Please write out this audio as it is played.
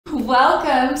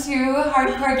Welcome to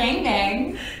Hardcore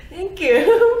Gangbang. Thank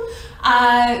you.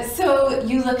 So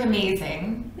you look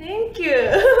amazing. Thank you.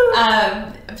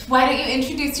 Why don't you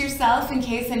introduce yourself in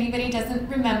case anybody doesn't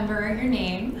remember your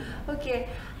name? Okay,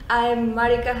 I'm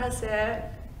Marica Hase.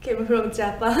 Came from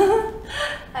Japan.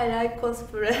 I like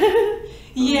cosplay.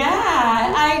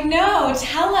 Yeah, I know.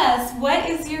 Tell us, what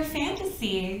is your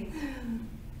fantasy?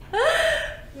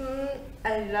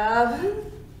 I love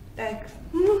like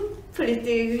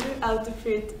pretty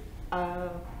outfit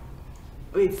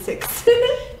with sex.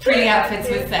 Pretty outfits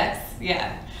with sex,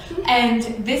 yeah. And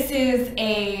this is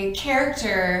a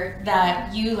character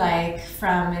that you like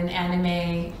from an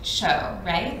anime show,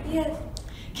 right? Yes.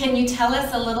 Can you tell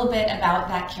us a little bit about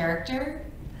that character?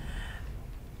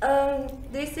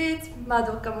 This is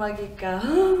Madoka Magica.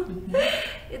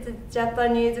 It's a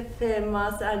Japanese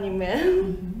famous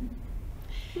anime.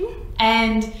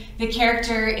 And the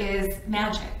character is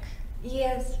magic.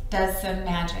 Yes. Does some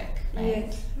magic,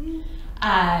 right?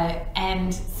 Yes.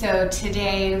 And so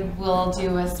today we'll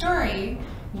do a story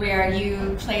where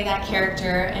you play that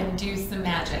character and do some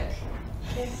magic.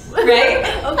 Yes. Right?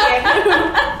 Okay.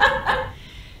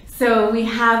 So we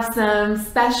have some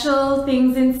special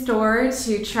things in store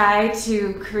to try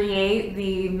to create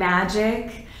the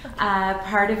magic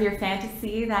part of your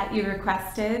fantasy that you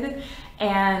requested.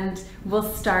 And we'll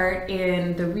start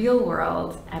in the real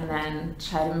world and then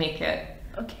try to make it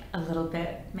a little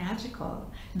bit magical.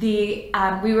 We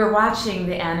were watching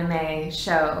the anime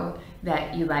show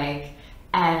that you like,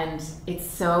 and it's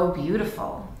so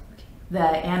beautiful.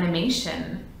 The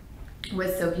animation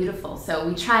was so beautiful. So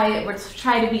we're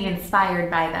try to be inspired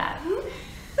by that.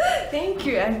 Thank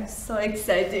you. I'm so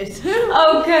excited.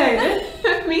 Oh,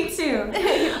 good. Me too.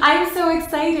 I'm so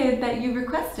excited that you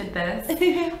requested this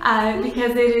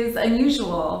because it is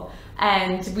unusual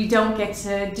and we don't get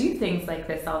to do things like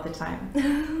this all the time.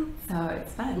 So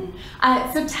it's fun.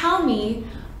 So tell me,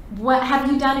 have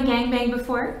you done a gangbang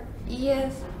before?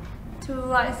 Yes,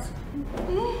 twice.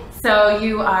 So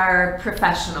you are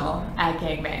professional at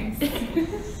gangbangs.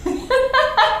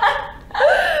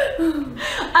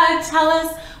 Tell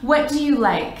us, what do you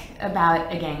like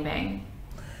about a gangbang?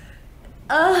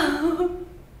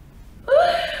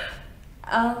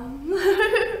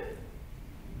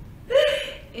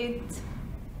 It's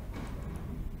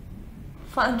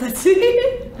fantasy.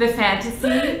 The fantasy?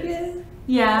 Yes.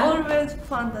 Yeah. Always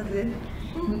fantasy.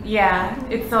 Yeah,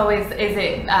 it's always, is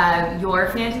it your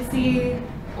fantasy,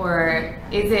 or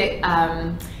is it,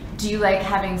 do you like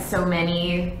having so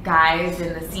many guys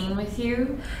in the scene with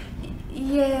you?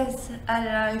 Yes, I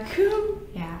like.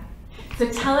 Yeah.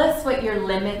 So tell us what your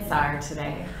limits are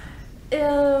today.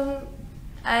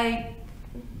 I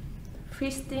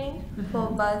fisting for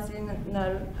vaginal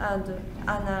and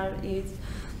anal is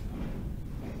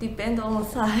depend on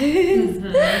size.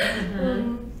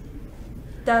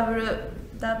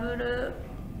 Double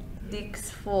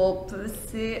dicks for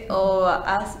pussy or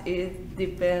ass is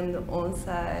depend on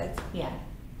size. Yeah.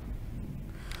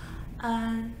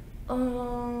 And I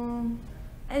don't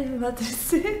know what to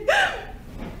say.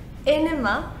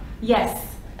 Enema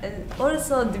Yes.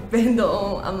 also depend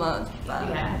on amount. But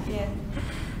Yeah.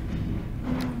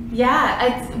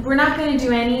 Yeah, we're not going to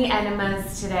do any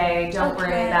enemas today. Don't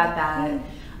worry about that.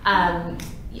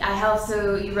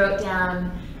 You wrote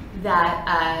down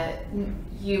that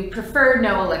you prefer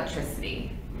no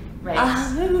electricity, right?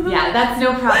 Yeah, that's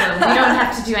no problem. We don't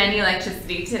have to do any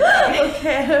electricity today.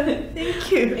 Okay,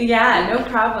 thank you. Yeah, no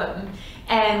problem.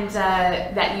 And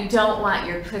that you don't want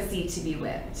your pussy to be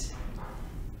whipped.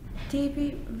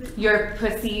 Your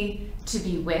pussy to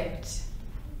be whipped.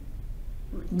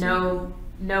 No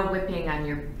whipping on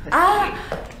your pussy.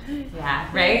 Yeah,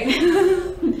 right?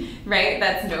 Right?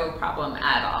 That's no problem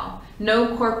at all.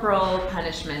 No corporal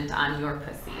punishment on your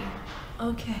pussy.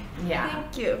 Okay. Yeah.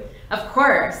 Thank you. Of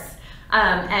course.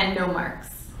 And no marks.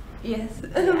 Yes.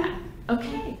 Yeah.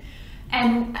 Okay.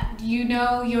 And do you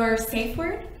know your safe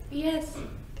word? Yes.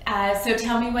 So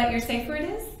tell me what your safe word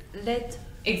is. Let.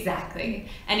 Exactly.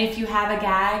 And if you have a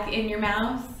gag in your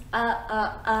mouth?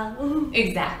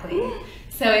 Exactly.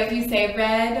 So if you say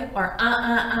red or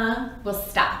we'll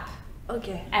stop.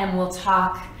 Okay. And we'll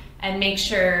talk and make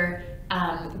sure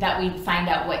that we find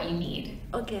out what you need.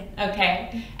 Okay.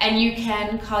 Okay? And you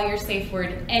can call your safe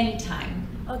word anytime.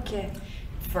 Okay.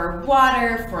 For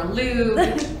water, for lube,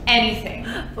 anything.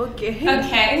 Okay.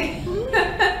 Okay?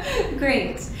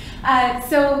 Great.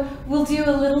 So we'll do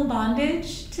a little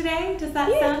bondage today. Does that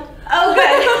sound? Oh,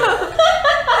 good.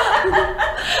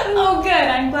 Oh, good.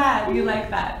 I'm glad you like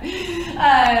that.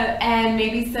 And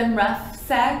maybe some rough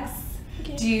sex.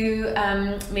 do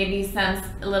maybe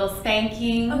a little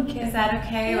spanking. Okay. Is that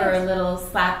okay? Yes. Or a little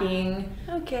slapping.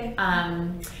 Okay.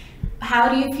 How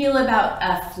do you feel about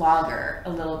a flogger? A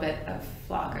little bit of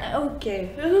flogger.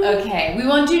 Okay. Okay, we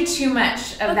won't do too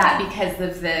much of that Okay. because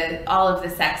of all of the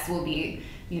sex will be,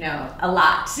 a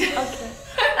lot. Okay.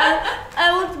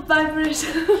 I want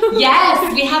vibration.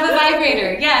 Yes, we have a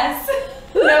vibrator. Yes,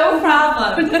 no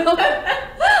problem. No.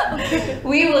 Okay.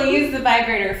 We will use the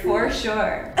vibrator for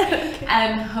sure,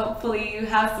 and hopefully you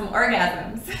have some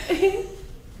orgasms.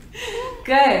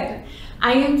 Good.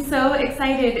 I am so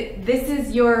excited. This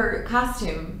is your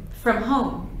costume from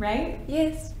home, right?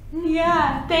 Yes.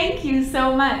 Yeah, thank you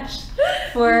so much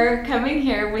for coming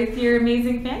here with your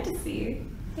amazing fantasy.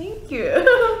 Thank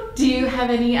you. Do you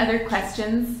have any other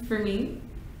questions for me?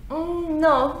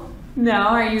 No. No,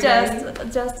 are you ready?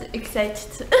 Just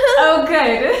excited. Oh,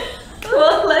 good.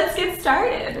 Well, let's get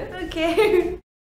started. Okay.